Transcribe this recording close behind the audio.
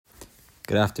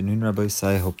Good afternoon, Rabbi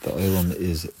Isai. I hope the Olam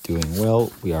is doing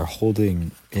well. We are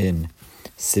holding in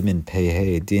Siman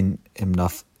Pei Din Im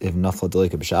Nafla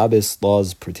Delika B'Shabbos,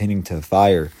 laws pertaining to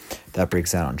fire that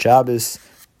breaks out on Shabbos.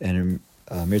 And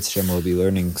Mirz Hashem will be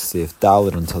learning Sif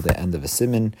Dalit until the end of a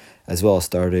Siman, as well as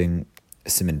starting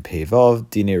Siman Pei Vav,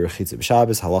 Dinei Rechitza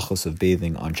B'Shabbos, Halachos of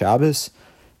bathing on Shabbos.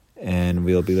 And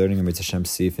we'll be learning Mirz Hashem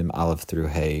Sifim Aleph through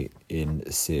Hey in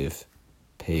Sif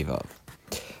Pei Vav.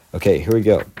 Okay, here we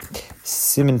go.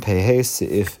 Siman Pei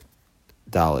Sif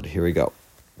Daled. Here we go.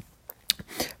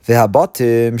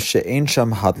 Ve'habatim she'ein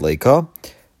sham hadleika.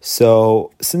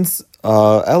 So since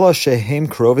ela shehem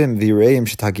krovim v'reim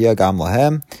shetagia gam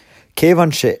lahem,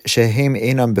 kevan shehem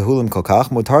einam behulim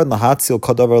kolkach mutarin lahatzil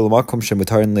kodavar l'makom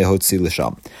shemutarin lehotzi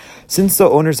l'sham. Since the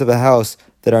owners of a house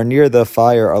that are near the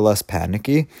fire are less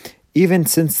panicky, even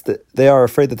since they are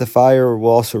afraid that the fire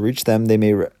will also reach them, they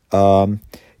may.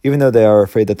 Even though they are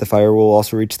afraid that the fire will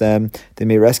also reach them, they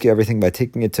may rescue everything by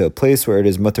taking it to a place where it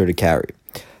is mutter to carry.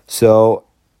 So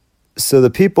the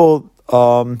people,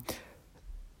 the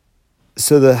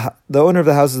owner of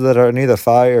the houses that are near the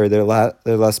fire, they're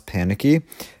less panicky,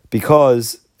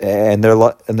 because they're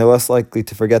less likely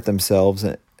to forget themselves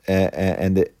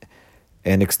and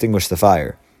extinguish the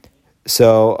fire.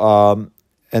 So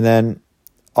and then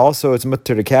also it's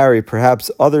mutter to carry.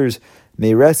 Perhaps others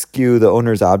may rescue the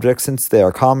owner's objects since they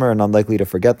are calmer and unlikely to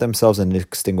forget themselves and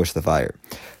extinguish the fire.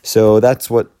 So that's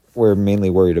what we're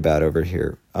mainly worried about over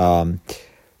here.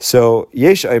 So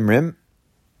yesh imrim.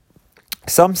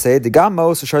 Some say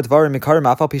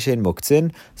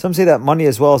some say that money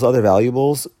as well as other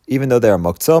valuables, even though they are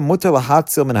muktzah,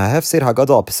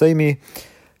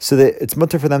 so that it's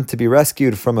mutter for them to be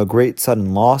rescued from a great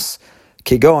sudden loss.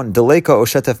 Kigon deleka o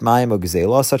shetef mayim o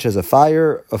gzela, such as a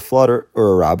fire, a flood, or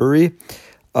a robbery.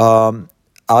 Al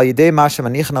yidei mashem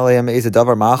anichan aleim is a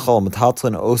davar machal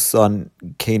metatlin osan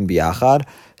kain biachad.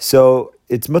 So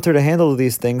it's mutter to handle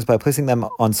these things by placing them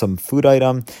on some food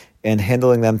item and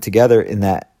handling them together in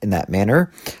that manner.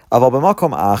 Aval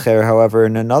b'makom acher, however,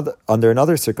 under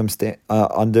other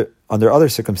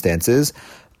circumstances,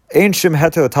 ein shim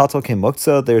heter tatel kein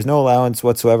muktzah. There's no allowance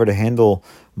whatsoever to handle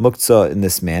muktzah in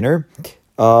this manner.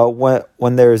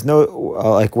 When there is no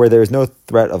where there is no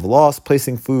threat of loss,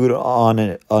 placing food on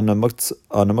a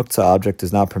muktzah object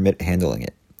does not permit handling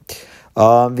it.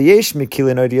 V'yesh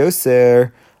mikilin od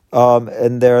yoser,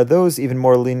 and there are those even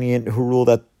more lenient who rule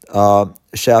that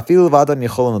she'afil vadan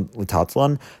yicholim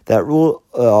l'tatlan, that rule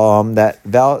that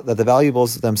the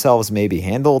valuables themselves may be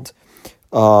handled.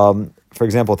 For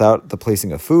example, without the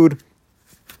placing of food.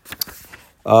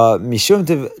 Mishum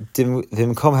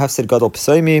v'imkom hefsed gadol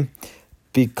p'soimi,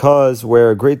 because where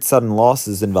a great sudden loss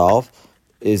is involved,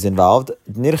 nircha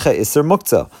iser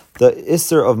muktzah, the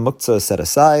iser of muktzah is set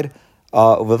aside.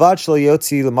 Uvad shelo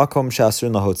yotzi l'makom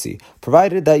she'asur lahotzi,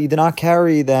 provided that you do not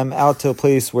carry them out to a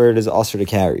place where it is asur to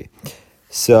carry.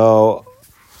 So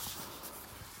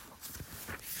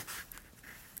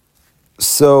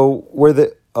where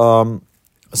the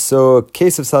So a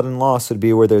case of sudden loss would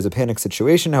be where there's a panic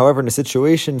situation. However, in a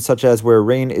situation such as where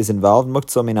rain is involved,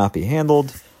 muktzah may not be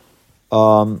handled.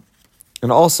 And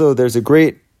also, there's a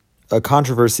great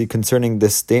controversy concerning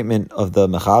this statement of the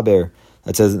Mechaber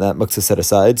that says that muktzah is set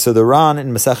aside. So the Ran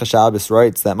in Masechah Shabbos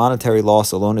writes that monetary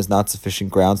loss alone is not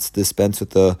sufficient grounds to dispense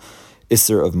with the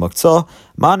Isser of muktzah.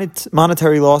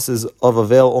 Monetary loss is of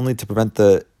avail only to prevent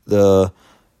the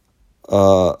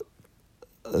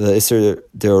Isser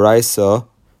deoraisa,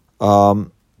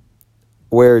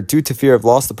 where due to fear of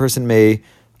loss, the person may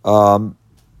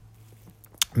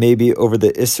be over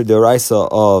the Isser deoraisa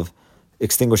of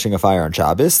extinguishing a fire on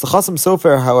Shabbos. The Chasam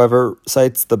Sofer, however,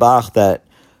 cites the Bach that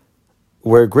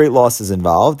where great loss is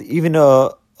involved, even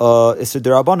a Isser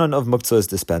derabanan of muktzah is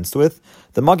dispensed with.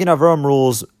 The Magin Avram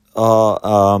rules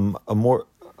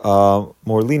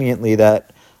more leniently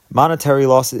that monetary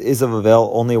loss is of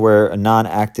avail only where a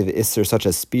non-active isser such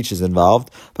as speech is involved,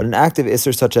 but an active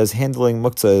isser such as handling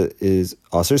muktzah is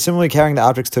asur. Similarly, carrying the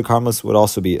objects to a karmelis would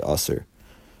also be asur.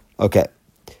 Okay.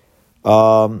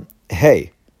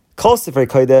 Hey. Kol Sifrei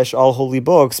Kodesh, all holy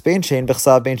books, bein shein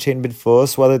b'chsav, bein shein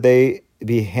b'dfus, whether they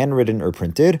be handwritten or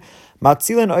printed,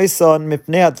 matzilin oisan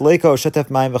mipnei adleika shetef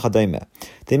mayim v'chadayme.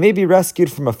 They may be rescued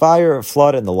from a fire, a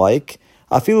flood, and the like.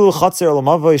 Even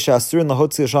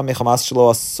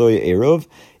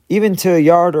to a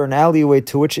yard or an alleyway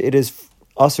to which it is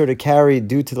usher to carry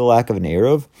due to the lack of an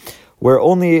eruv, where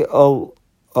only a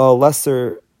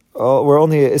Isser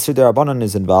derabanan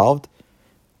is involved.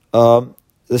 The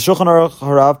Shulchan Aruch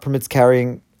Harav permits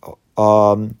carrying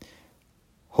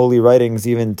holy writings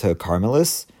even to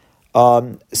Carmelis.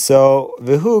 So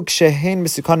v'hu kshehein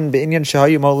misukanin be'inyan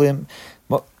shehayu molim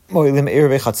So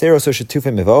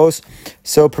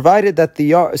provided that the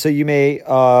yard, so you may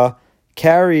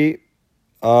carry,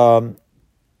 you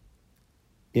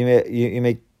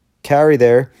may carry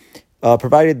there,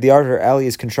 provided the yard or alley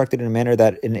is constructed in a manner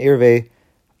that an irve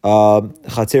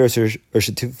chatzeros or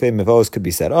shetufei mevos could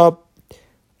be set up.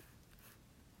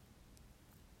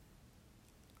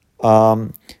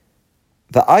 The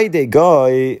aide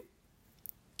guy.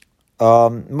 It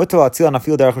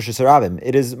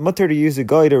is mutter to use a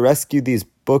guy to rescue these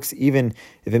books, even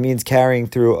if it means carrying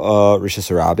through Rosh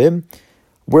Hashanah,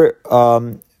 where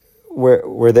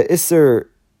the Isser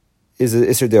is an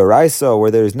Isser Deoraisa, where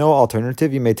there is no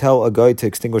alternative. You may tell a guy to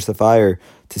extinguish the fire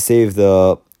to save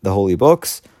the holy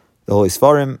books, the holy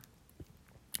Sfarim.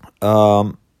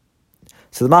 So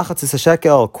the Machatzis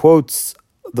HaShekel quotes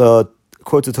a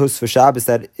toast for Shabbos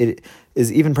that it is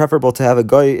even preferable to have a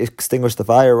guy extinguish the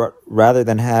fire rather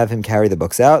than have him carry the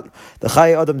books out. The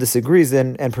Chai Adam disagrees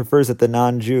and prefers that the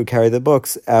non-Jew carry the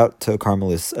books out to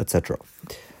Carmelis, etc.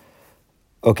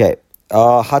 Okay.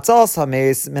 Hatzal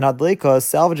Sames min adleika,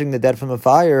 salvaging the dead from the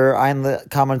fire, Ein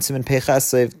Kaman Siman Peches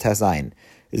Seif Tesayin.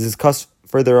 This is discussed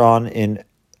further on in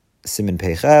Siman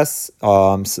Peches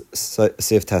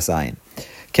Seif Tesayin.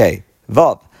 Okay.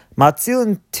 Vav.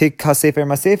 Matzilin tik hasefer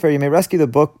masefer. You may rescue the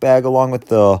book bag along with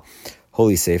the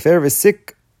holy sefer.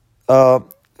 Visik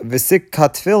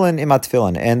katfilin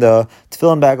imatfilin, and the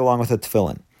tefillin bag along with the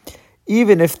tefillin.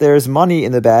 Even if there's money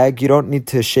in the bag, you don't need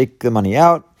to shake the money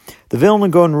out. The Vilna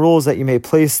Gaon rules that you may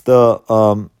place the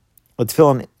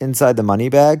tefillin inside the money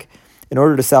bag in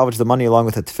order to salvage the money along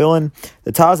with the tefillin.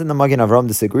 The Taz and the Magen Avram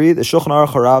disagree. The Shulchan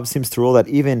Aruch Harav seems to rule that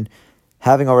even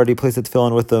having already placed the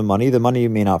tefillin with the money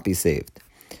may not be saved.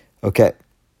 Okay.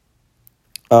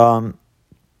 Zayin.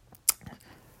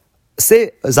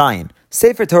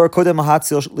 Sefer Torah kodem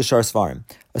mahatzil l'shar svarim.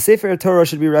 A Sefer Torah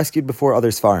should be rescued before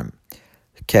other svarim.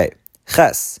 Okay.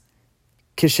 Ches.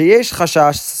 Kishayesh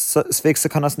chashash sfeik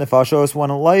sakanas nefashos.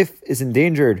 When a life is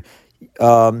endangered,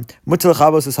 mutil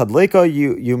chabos is hadleika.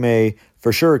 You may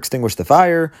for sure extinguish the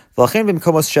fire. V'lachin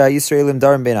b'mkomos she'Yisraelim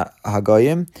darim ben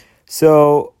hagayim.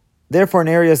 So therefore, in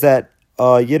areas that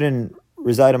Yidden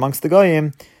reside amongst the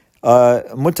goyim, you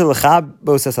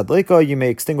may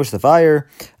extinguish the fire.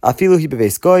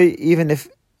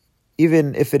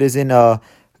 Even if it is in a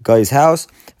guy's house.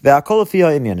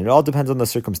 It all depends on the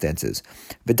circumstances.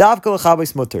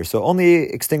 So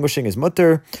only extinguishing is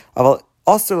mutter. But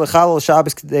it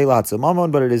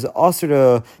is also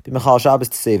to be mechal Shabbos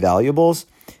to save valuables,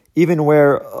 even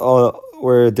where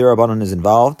derabanan is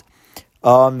involved.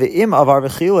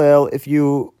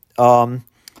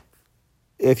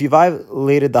 If you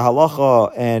violated the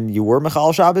halacha and you were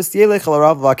mechal Shabbos,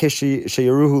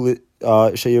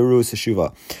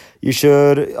 you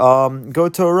should go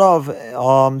to a rav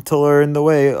to learn the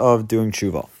way of doing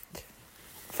tshuva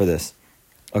for this.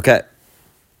 Okay.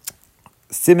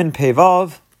 Siman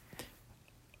Pevav,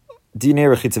 Dinei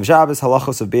Rechitzav Shabbos,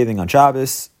 Halachos of bathing on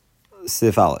Shabbos,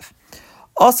 Sif Aleph.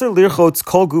 Aser lirchotz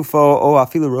kol gufo o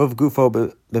afilu rov gufo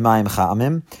b'mayim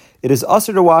cha'amim. It is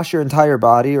usher to wash your entire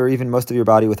body or even most of your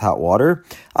body with hot water.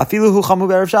 Afilu hu chamu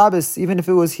b'erev Shabbos, even if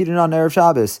it was heated on erev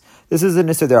Shabbos. This is an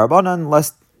issur derabanan,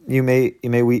 lest you may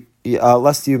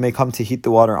come to heat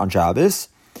the water on Shabbos.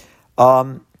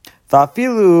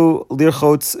 Va'afilu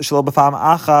lirchotz shelo b'fam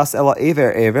achas ela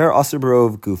ever usher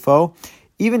b'rov gufo.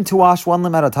 Even to wash one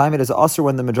limb at a time, it is usher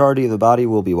when the majority of the body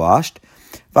will be washed.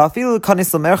 Va'afilu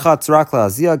kanis l'merchatz rak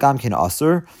la'aziyah gam kin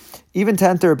usher. Even to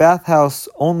enter a bathhouse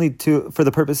only for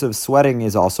the purpose of sweating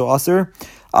is also usher.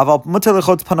 But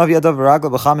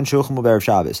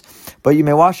you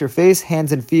may wash your face,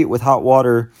 hands, and feet with hot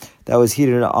water that was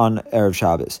heated on erev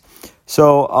Shabbos.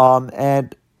 So,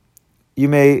 and you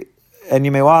may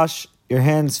wash your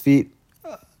hands, feet,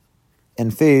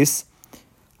 and face,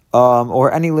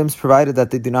 or any limbs, provided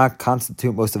that they do not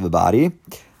constitute most of the body.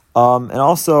 And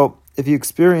also, if you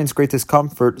experience great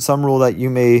discomfort, some rule that you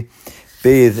may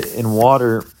bathe in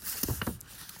water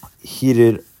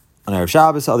heated on erev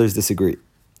Shabbos. Others disagree.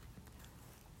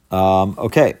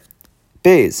 Okay,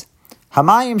 Beis.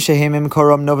 Hamayim shehemim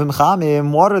koram novim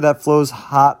chamim, water that flows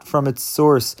hot from its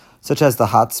source, such as the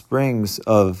hot springs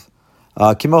of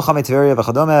Kimo Chame Tiveria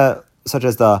v'chadome, such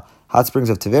as the hot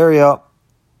springs of Tiveria.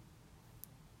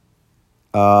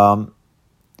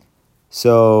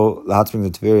 So the hot springs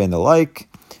of Tiveria and the like.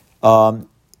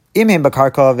 If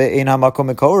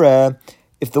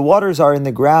the waters are in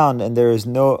the ground and there is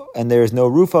no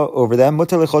roof over them,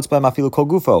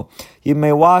 you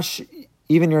may wash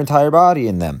even your entire body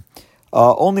in them.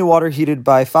 Only water heated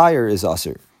by fire is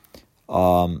asur.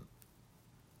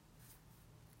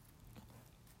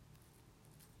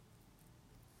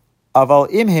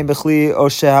 Aval imhem b'chli o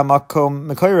shehamakom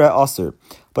mekoire aser.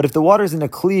 But if the water is in a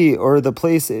kli or the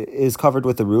place is covered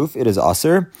with a roof, it is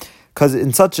aser, because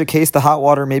in such a case the hot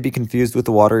water may be confused with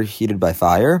the water heated by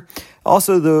fire.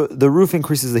 Also, the roof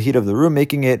increases the heat of the room,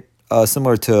 making it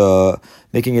similar to a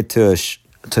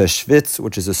shvitz,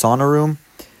 which is a sauna room,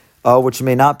 which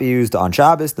may not be used on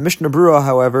Shabbos. The Mishnah Berurah,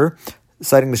 however,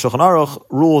 citing the Shulchan Aruch,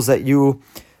 rules that you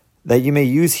may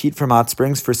use heat from hot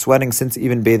springs for sweating, since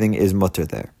even bathing is mutter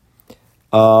there.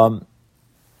 Even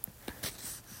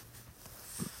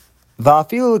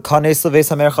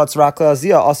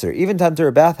to enter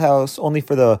a bathhouse only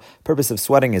for the purpose of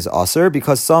sweating is aser,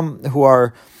 because some who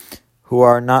are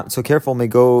not so careful may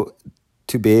go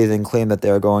to bathe and claim that they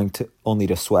are going to only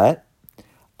to sweat.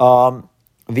 There are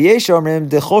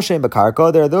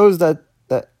those that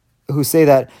who say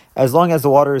that as long as the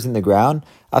water is in the ground,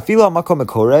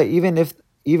 even if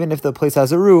the place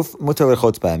has a roof,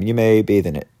 you may bathe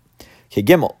in it.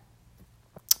 Gimel.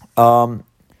 Mutar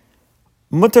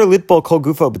litbol kol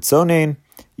gufo b'tzonein.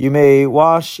 You may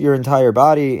wash your entire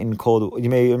body in cold. You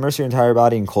may immerse your entire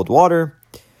body in cold water.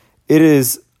 It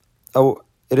is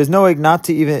knowing not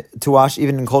to wash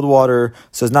even in cold water,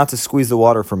 so as not to squeeze the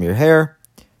water from your hair.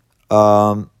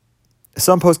 Some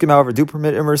poskim, however, do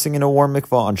permit immersing in a warm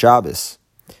mikvah on Shabbos.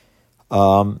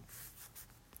 Aval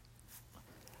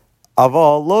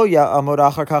lo ya'amod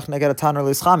achar kach neged ataner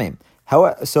lischamim.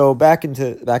 So back in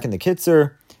the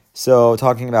Kitzur, so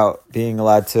talking about being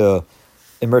allowed to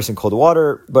immerse in cold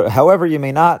water, but however, you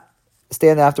may not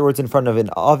stand afterwards in front of an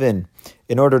oven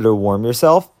in order to warm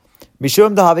yourself,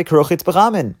 mishum dahave karochitz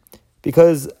b'chamin,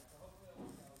 because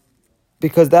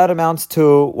that amounts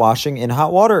to washing in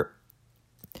hot water.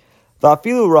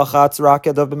 Va'afilu rachatz rak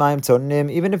yadav b'mayim tzonim,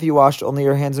 even if you washed only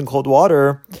your hands in cold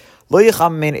water, lo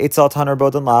yichamein eitzal taner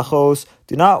bodan lachos,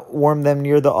 do not warm them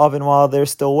near the oven while they're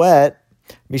still wet.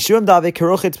 Mishum dave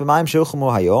kerochitz b'mayim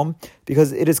shilchumu hayom,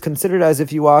 because it is considered as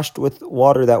if you washed with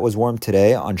water that was warm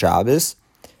today on Shabbos.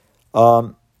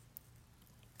 For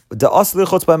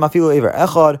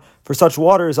such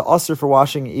water is asr for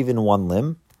washing even one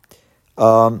limb,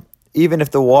 even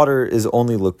if the water is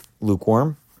only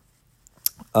lukewarm.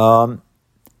 You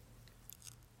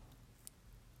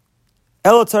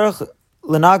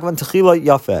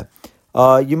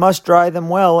must dry them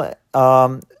well.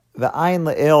 V'ayin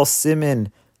le'el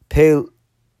simin pei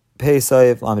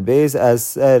saif lamed beis, as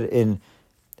said in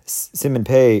simin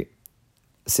pei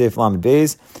saif lamed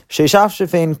beis. Sheishaf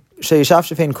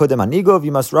shefein kodem anigov.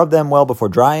 You must rub them well before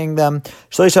drying them.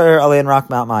 Shleishayer alein rak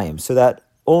ma'at mayim, so that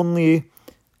only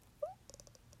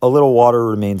a little water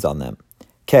remains on them.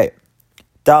 Okay.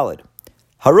 Daled.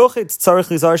 Haruchitz tzarich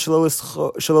lizar shelo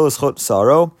lischot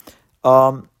saro.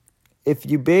 If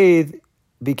you bathe,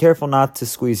 be careful not to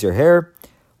squeeze your hair.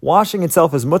 Washing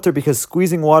itself is mutter, because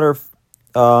squeezing water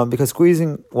from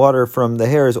the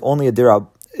hair is only a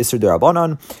isur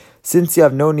derabanan, since you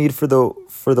have no need for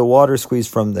the water squeezed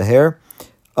from the hair.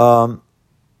 Drying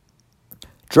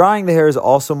the hair is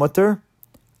also mutter.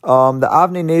 The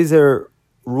Avnei Nezer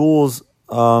rules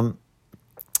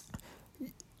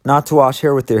not to wash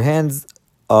hair with their hands,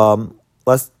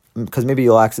 less because maybe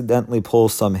you'll accidentally pull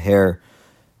some hair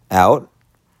out.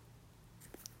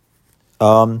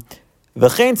 Also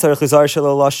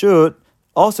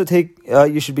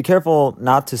you should be careful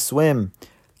not to swim,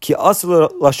 because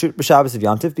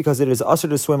it is asur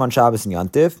to swim on Shabbos and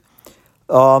Yantif.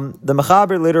 The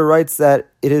Mechaber later writes that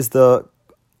it is a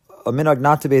minhag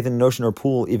not to bathe in an ocean or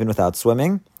pool even without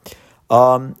swimming.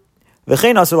 It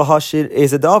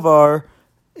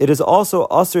is also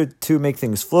asur to make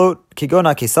things float,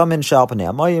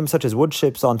 such as wood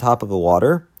chips on top of the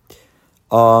water.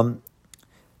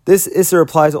 This isur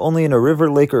applies only in a river,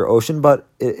 lake, or ocean, but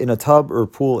in a tub or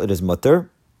pool, it is mutter.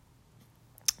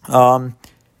 If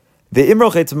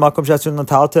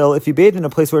you bathe in a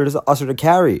place where it is asur to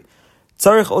carry,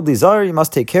 you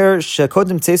must take care. So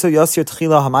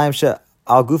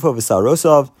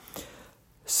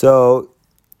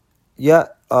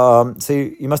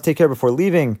you must take care before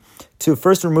leaving to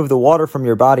first remove the water from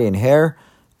your body and hair.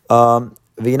 And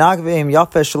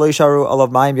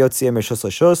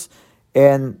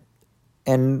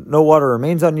no water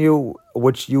remains on you,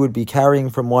 which you would be carrying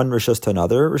from one rishus to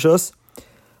another rishus.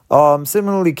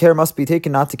 Similarly, care must be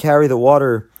taken not to carry the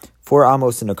water 4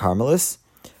 amos in a carmelis.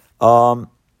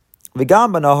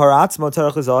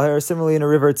 Similarly, in a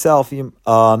river itself, you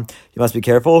must be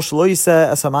careful.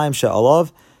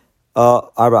 That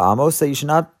you should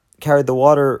not carry the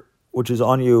water which is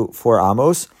on you 4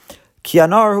 amos.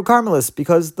 Kianar hu carmelis,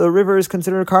 because the river is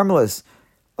considered a carmelis.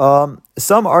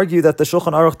 Some argue that the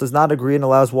Shulchan Aruch does not agree and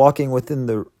allows walking within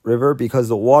the river because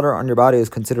the water on your body is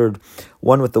considered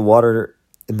one with the water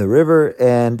in the river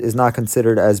and is not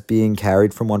considered as being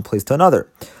carried from one place to another.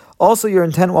 Also, your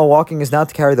intent while walking is not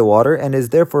to carry the water and is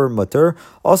therefore mutter.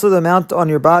 Also, the amount on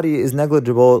your body is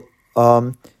negligible,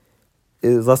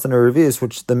 is less than a revius,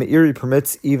 which the Meiri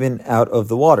permits even out of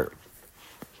the water.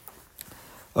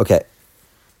 Okay.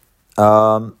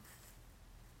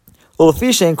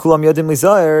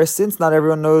 Since not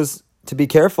everyone knows to be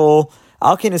careful,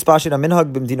 therefore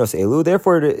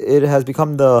it has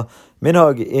become the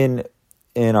minhag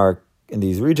in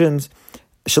these regions.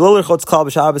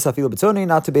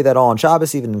 Not to bathe at all on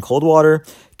Shabbos, even in cold water.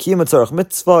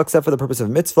 Except for the purpose of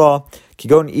mitzvah.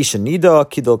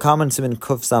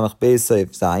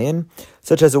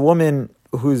 Such as a woman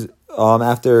who's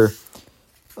after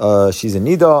she's a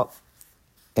nida,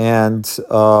 and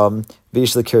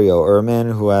Vish Kirio, or a man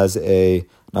who has a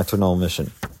nocturnal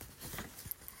mission.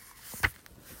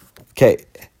 Okay.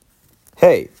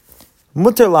 Hey.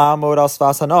 Mutter la'amod al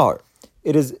sfas hanahar.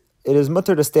 It is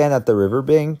mutter to stand at the river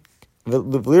bank,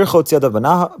 v'lirchotz yadav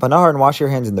banahar, and wash your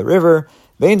hands in the river.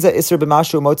 Vein ze isr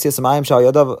b'mashu motzias hamayim shal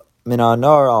yadav min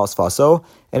hanahar al sfaso.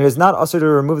 And it is not usher to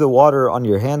remove the water on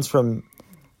your hands from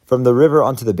the river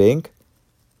onto the bank.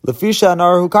 Lefisha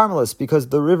anar hu karmelis, because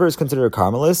the river is considered a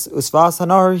karmelis. Usvas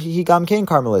anar he gam kain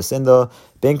karmelis, and the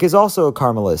bank is also a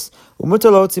karmelis.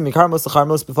 Umutar lotzi mikarmelis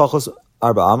lecharmelis b'fachos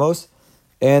arba amos,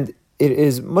 and it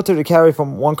is mutter to carry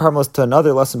from one karmelis to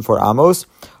another less than 4 amos.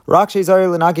 Rak sheizari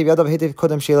l'nagiv yadav hetiv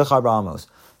kodem sheilech arba amos,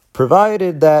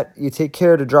 provided that you take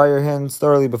care to dry your hands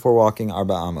thoroughly before walking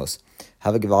arba amos.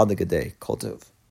 Have a givaldig day. Kol tov.